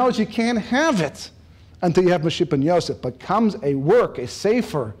 Because he knows you can't have it until you have Mashiach ben Yosef. But comes a work, a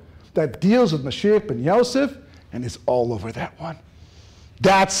sefer, that deals with Mashiach ben Yosef, and is all over that one.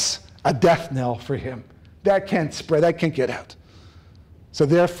 That's a death knell for him. That can't spread, that can't get out. So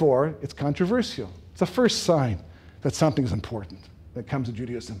therefore, it's controversial. It's the first sign that something is important that comes to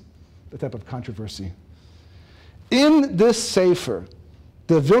Judaism, the type of controversy. In this Sefer,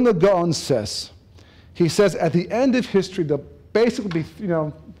 the Vilna Gaon says, he says at the end of history, there'll basically be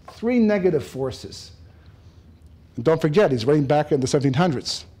 3 negative forces. And don't forget, he's writing back in the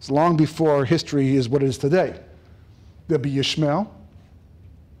 1700s. It's long before history is what it is today. There'll be Yishmael,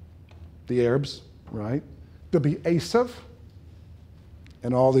 the Arabs, right? There'll be Esav,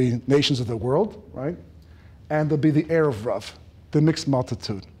 and all the nations of the world, right? And there'll be the Erev Rav, the mixed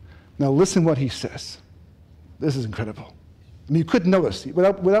multitude. Now listen what he says. This is incredible. I mean, you couldn't know this.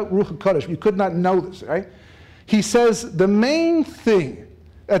 Without Ruach HaKodesh, you could not know this, right? He says the main thing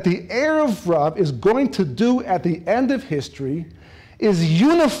that the Erev Rav is going to do at the end of history is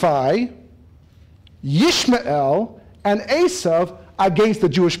unify Yishmael and Esav against the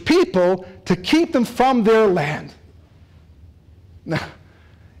Jewish people to keep them from their land. Now,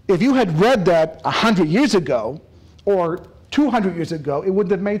 if you had read that 100 years ago or 200 years ago, it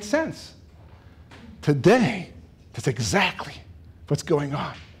wouldn't have made sense. Today, that's exactly what's going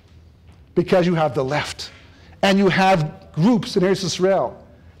on. Because you have the left, and you have groups in Eretz Yisrael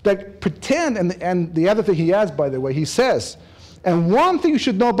that pretend, and the other thing he adds, by the way, he says, and one thing you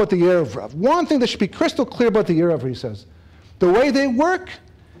should know about the Erev Rav, one thing that should be crystal clear about the Erev Rav, he says, the way they work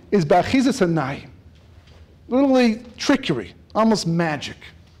is b'achizas hanayim, literally trickery, almost magic.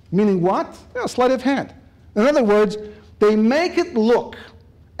 Meaning what? Sleight of hand. In other words, they make it look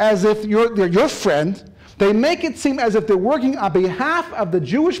as if they're your friend. They make it seem as if they're working on behalf of the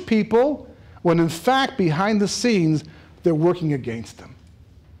Jewish people, when in fact, behind the scenes, they're working against them.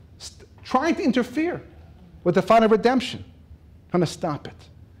 Trying to interfere with the final redemption. Trying to stop it.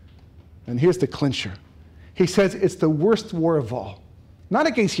 And here's the clincher. He says it's the worst war of all. Not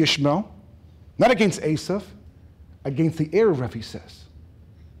against Yishmael, not against Esav, against the Erev Rav, he says.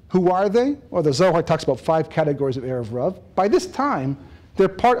 Who are they? Well, the Zohar talks about 5 categories of Erev Rav. By this time, they're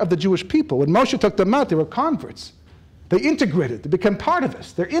part of the Jewish people. When Moshe took them out, they were converts. They integrated. They become part of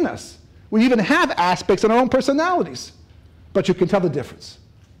us. They're in us. We even have aspects in our own personalities. But you can tell the difference.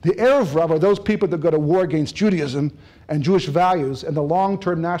 The Erev Rav are those people that go to war against Judaism and Jewish values and the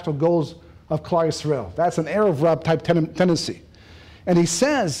long-term national goals of Klal Yisrael. That's an Erev Rav type tendency. And he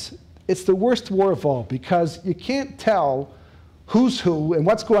says it's the worst war of all because you can't tell who's who and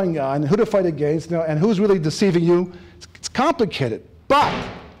what's going on and who to fight against and who's really deceiving you. It's complicated.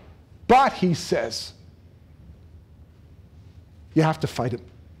 But he says, you have to fight him.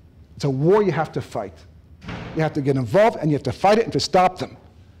 It's a war you have to fight. You have to get involved and you have to fight it and to stop them.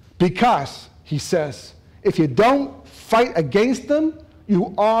 Because, he says, If you don't fight against them,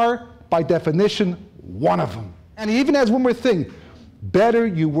 you are, by definition, one of them. And he even has one more thing. Better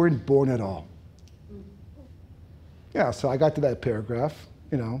you weren't born at all. Yeah, so I got to that paragraph,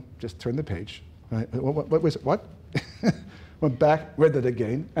 just turned the page. Right? What was it? What? Went back, read it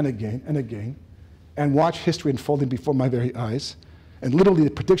again and again and again, and watched history unfolding before my very eyes, and literally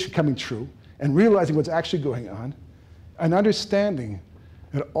the prediction coming true, and realizing what's actually going on, and understanding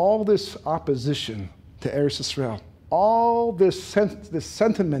that all this opposition to Eretz Yisrael, all this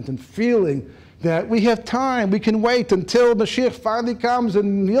sentiment and feeling that we have time, we can wait until Mashiach finally comes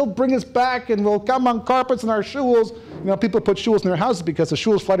and he'll bring us back and we'll come on carpets in our shuls. People put shuls in their houses because the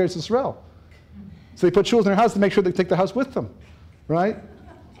shuls fight Eretz Yisrael. So they put shuls in their house to make sure they take the house with them, right?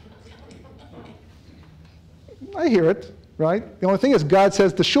 I hear it, right? The only thing is God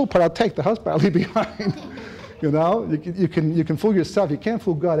says the shul part I'll take, the house part I'll leave behind. You can fool yourself. You can't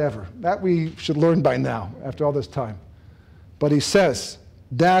fool God ever. That we should learn by now, after all this time. But he says,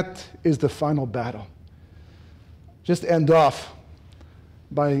 that is the final battle. Just end off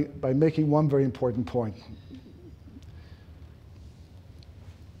by making one very important point.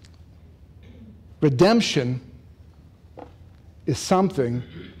 Redemption is something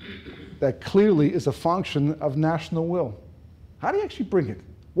that clearly is a function of national will. How do you actually bring it?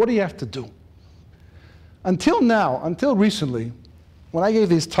 What do you have to do? Until now, until recently, when I gave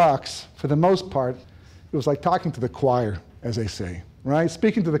these talks, for the most part, it was like talking to the choir, as they say, right?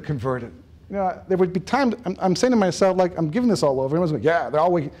 Speaking to the converted. There would be times, I'm saying to myself, like, I'm giving this all over. Everyone's like, yeah, they're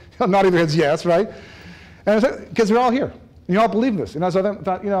all nodding their heads, yes, right? And because they're all here. And you all believe this. So I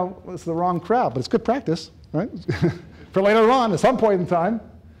thought, it's the wrong crowd, but it's good practice, right? For later on, at some point in time.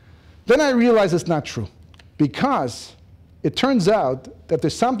 Then I realized it's not true. Because it turns out that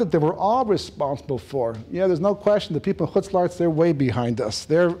there's something that we're all responsible for. Yeah, there's no question the people in Chutz La'aretz, they're way behind us.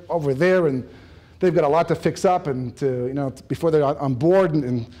 They're over there, and they've got a lot to fix up and before they're on board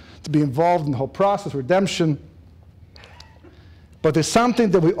and to be involved in the whole process, redemption. But there's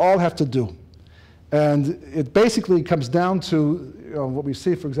something that we all have to do. And it basically comes down to what we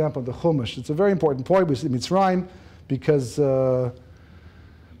see, for example, in the Chumash. It's a very important point. We see Mitzrayim because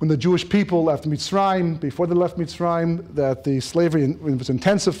when the Jewish people left Mitzrayim, before they left Mitzrayim, that the slavery was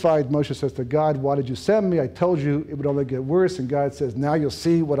intensified. Moshe says to God, why did you send me? I told you it would only get worse. And God says, now you'll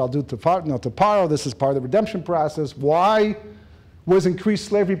see what I'll do to Paro. This is part of the redemption process. Why was increased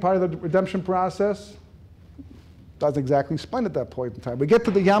slavery part of the redemption process? Doesn't exactly explain at that point in time. We get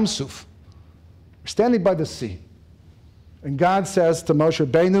to the Yam Suf. We're standing by the sea. And God says to Moshe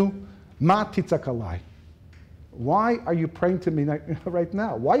Rabbeinu, Ma titzak alai. Why are you praying to me right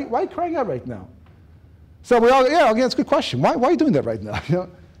now? Why are you crying out right now? So we all, that's a good question. Why are you doing that right now?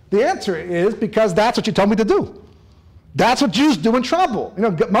 The answer is because that's what you told me to do. That's what Jews do in trouble.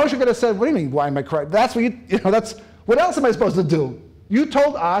 Moshe could have said, what do you mean, why am I crying? That's what what else am I supposed to do? You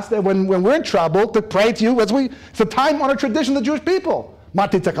told us that when we're in trouble to pray to you, it's a time-honored tradition of the Jewish people.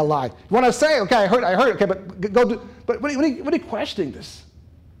 Mati takalai. You want to say, okay, I heard, okay, but go do, but what are you questioning this?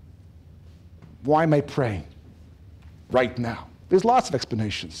 Why am I praying right now? There's lots of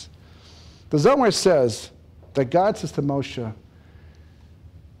explanations. The Zohar says that God says to Moshe,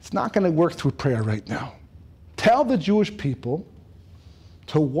 it's not going to work through prayer right now. Tell the Jewish people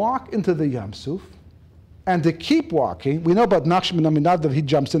to walk into the Yam Suf and to keep walking. We know about Nachshon ben Aminadav, he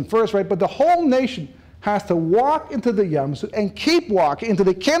jumps in first, right? But the whole nation has to walk into the Yam Suf and keep walking until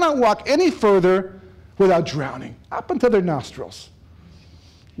they cannot walk any further without drowning, up into their nostrils.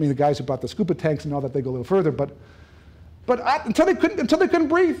 I mean, the guys who bought the scuba tanks and all that, they go a little further, but until they couldn't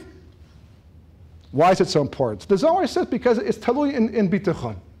breathe. Why is it so important? The Zohar says because it's talui in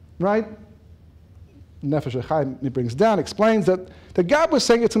bitachon, right? Nefesh HaChaim, he brings down, explains that God was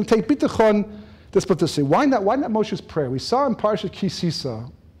saying it's going to take bitachon. This, but to say, why not Moshe's prayer? We saw in Parshat Ki Sisa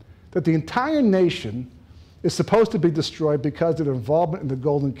that the entire nation is supposed to be destroyed because of their involvement in the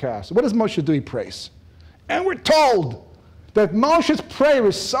golden calf. So what does Moshe do? He prays. And we're told that Moshe's prayer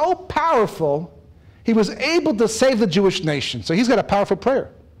is so powerful, he was able to save the Jewish nation. So he's got a powerful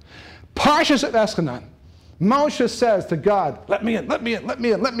prayer. Parshas Eschanan, Moshe says to God, let me in, let me in, let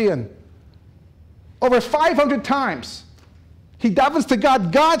me in, let me in. Over 500 times. He davens to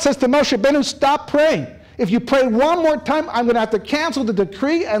God. God says to Moshe Rabbeinu, stop praying. If you pray one more time, I'm going to have to cancel the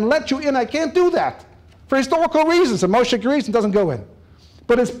decree and let you in. I can't do that. For historical reasons. And Moshe agrees and doesn't go in.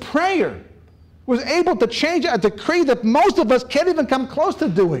 But his prayer was able to change a decree that most of us can't even come close to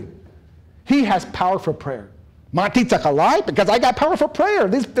doing. He has power for prayer. Mati tzachai, because I got power for prayer.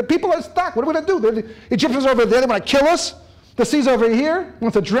 The people are stuck. What are we going to do? The Egyptians are over there. They want to kill us. The sea's over here. They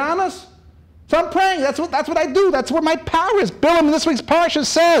want to drown us. So I'm praying. That's what I do. That's where my power is. Bilam in this week's parsha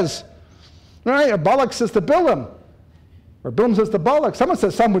says Right? Or Balak says to Bilam, or Bilam says to Balak. Someone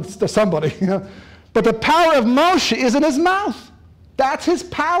says to somebody. You know? But the power of Moshe is in his mouth. That's his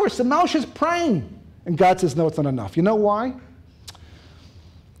power. So Moshe is praying. And God says, no, it's not enough. You know why?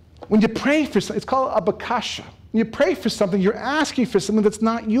 When you pray for something, it's called a bakasha. When you pray for something, you're asking for something that's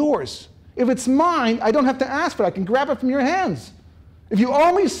not yours. If it's mine, I don't have to ask for it. I can grab it from your hands. If you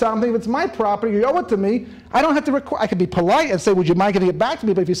owe me something, if it's my property, you owe it to me, I don't have to require. I can be polite and say, would you mind giving it back to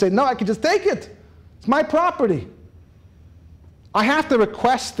me? But if you say, no, I can just take it. It's my property. I have to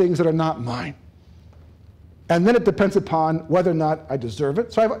request things that are not mine. And then it depends upon whether or not I deserve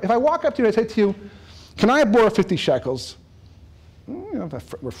it. So if I walk up to you and I say to you, can I borrow 50 shekels? You know,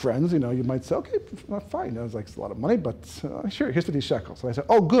 if we're friends, you know, you might say, okay, well, fine. You know, it's like it's a lot of money, but sure, here's 50 shekels. And I say,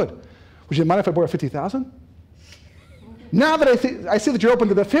 oh, good. Would you mind if I borrow 50,000? Now that I see that you're open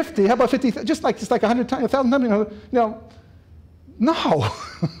to the 50, how about 50? Just like 100 times, 1,000 times, you know, no.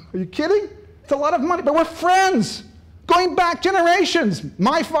 Are you kidding? It's a lot of money, but we're friends. Going back generations.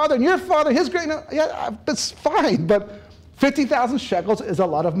 My father and your father, his great, yeah, that's fine, but 50,000 shekels is a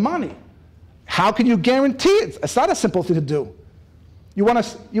lot of money. How can you guarantee it? It's not a simple thing to do. You want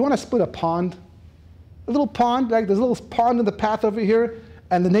to split a pond, a little pond, like there's a little pond in the path over here,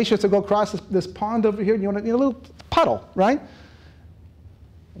 and the nation has to go across this pond over here, and you want a little puddle, right?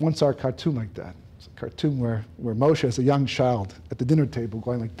 Once saw a cartoon like that. It's a cartoon where Moshe is a young child at the dinner table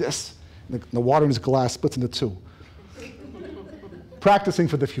going like this, and the water in his glass splits into two. Practicing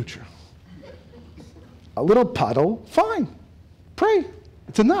for the future. A little puddle, fine. Pray.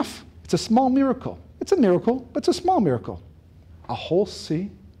 It's enough. It's a small miracle. It's a miracle, but it's a small miracle. A whole sea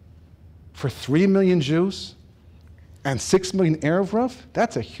for 3 million Jews and 6 million Erev Rav?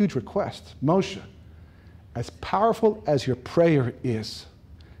 That's a huge request. Moshe, as powerful as your prayer is,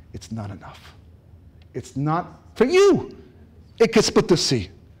 it's not enough. It's not for you. It could split the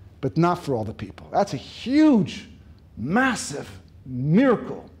sea, but not for all the people. That's a huge, massive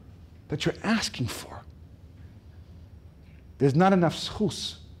miracle that you're asking for. There's not enough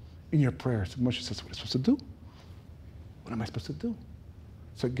schus in your prayers. Moshe says, what am I supposed to do? What am I supposed to do?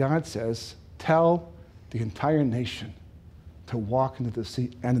 So God says, tell the entire nation to walk into the sea,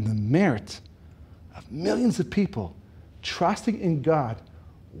 and in the merit of millions of people trusting in God,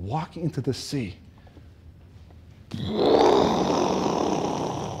 walking into the sea.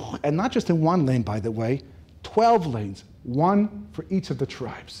 And not just in one lane, by the way, 12 lanes, one for each of the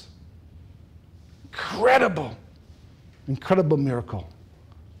tribes. Incredible, incredible miracle.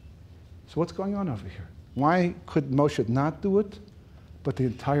 So what's going on over here? Why could Moshe not do it, but the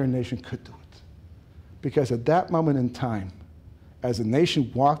entire nation could do it? Because at that moment in time, as the nation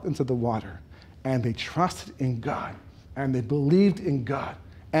walked into the water, and they trusted in God, and they believed in God,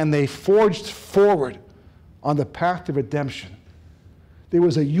 and they forged forward on the path to redemption, there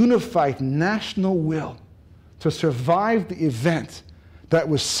was a unified national will to survive the event that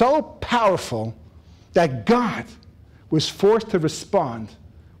was so powerful that God was forced to respond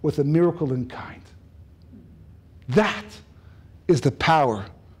with a miracle in kind. That is the power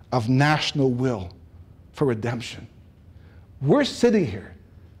of national will for redemption. We're sitting here,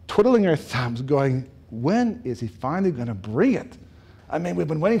 twiddling our thumbs, going, when is he finally going to bring it? I mean, we've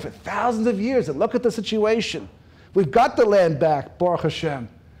been waiting for thousands of years, and look at the situation. We've got the land back, Baruch Hashem.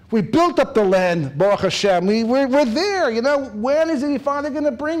 We built up the land, Baruch Hashem. We're there, you know. When is he finally going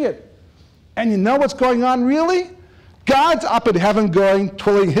to bring it? And you know what's going on, really? God's up in heaven going,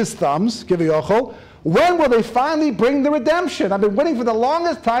 twiddling his thumbs, Kivyochel. When will they finally bring the redemption? I've been waiting for the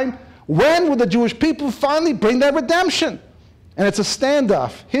longest time. When will the Jewish people finally bring that redemption? And it's a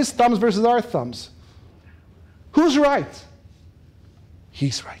standoff. His thumbs versus our thumbs. Who's right?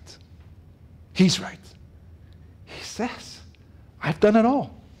 He's right. He's right. He says, I've done it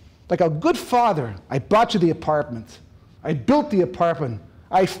all. Like a good father, I bought you the apartment. I built the apartment.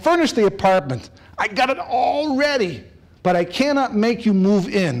 I furnished the apartment. I got it all ready. But I cannot make you move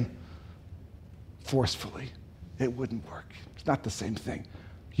in forcefully. It wouldn't work. It's not the same thing.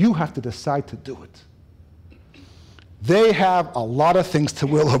 You have to decide to do it. They have a lot of things to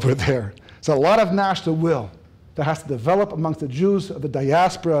will over there. It's a lot of national will that has to develop amongst the Jews of the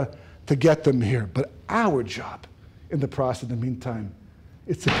diaspora to get them here. But our job in the process, in the meantime,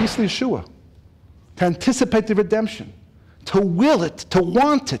 is to peace Yeshua, to anticipate the redemption, to will it, to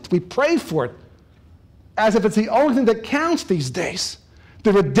want it. We pray for it as if it's the only thing that counts these days.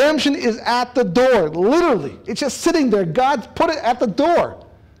 The redemption is at the door, literally. It's just sitting there. God's put it at the door.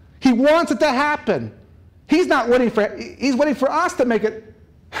 He wants it to happen. He's not waiting for it. He's waiting for us to make it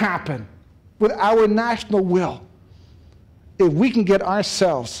happen with our national will. If we can get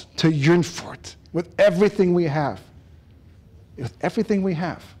ourselves to yearn for it with everything we have,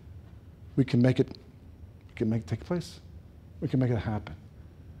 we can make it take place. We can make it happen.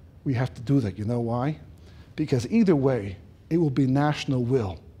 We have to do that. You know why? Because either way, it will be national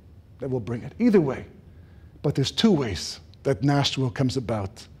will that will bring it. Either way. But there's two ways that national will comes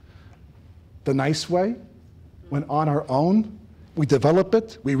about. The nice way, when on our own, we develop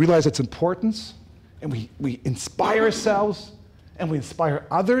it, we realize its importance, and we inspire ourselves, and we inspire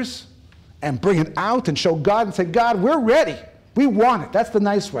others, and bring it out and show God and say, God, we're ready. We want it. That's the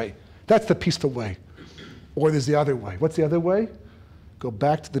nice way. That's the peaceful way. Or there's the other way. What's the other way? Go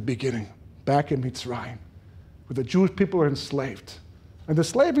back to the beginning, back in Mitzrayim, where the Jewish people are enslaved. And the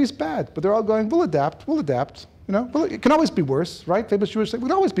slavery is bad, but they're all going, we'll adapt. You know, well, it can always be worse, right? Famous Jewish say, it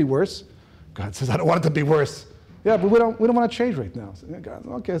can always be worse. God says, I don't want it to be worse. Yeah, but we don't want to change right now. So, yeah, God,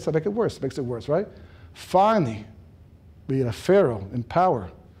 okay, so make it worse. Makes it worse, right? Finally, we get a Pharaoh in power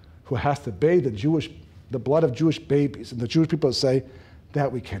who has to bathe the blood of Jewish babies. And the Jewish people say,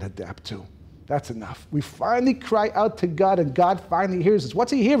 that we can't adapt to. That's enough. We finally cry out to God, and God finally hears us.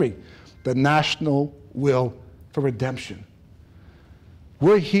 What's he hearing? The national will for redemption.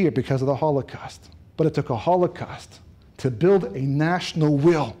 We're here because of the Holocaust, but it took a Holocaust to build a national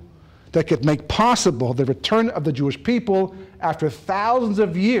will that could make possible the return of the Jewish people after thousands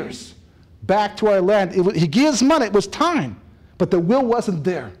of years back to our land. He gives money, it was time, but the will wasn't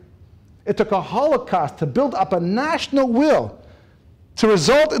there. It took a Holocaust to build up a national will to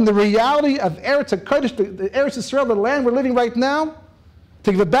result in the reality of Eretz HaKodesh, the Eretz Yisrael, the land we're living right now,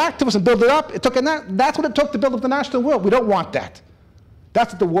 to give it back to us and build it up. That's what it took to build up the national will. We don't want that.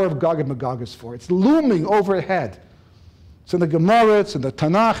 That's what the war of Gog and Magog is for. It's looming overhead. It's in the Gemara, it's in the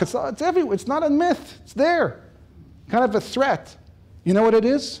Tanakh, it's everywhere. It's not a myth, it's there. Kind of a threat. You know what it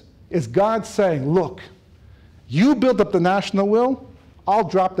is? It's God saying, look, you build up the national will, I'll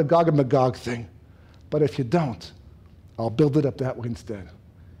drop the Gog and Magog thing. But if you don't, I'll build it up that way instead.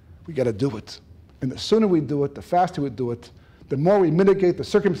 We got to do it. And the sooner we do it, the faster we do it, the more we mitigate the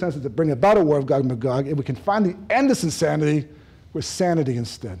circumstances that bring about a war of Gog and Magog, and we can finally end this insanity with sanity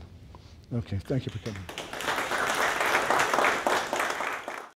instead. Okay, thank you for coming.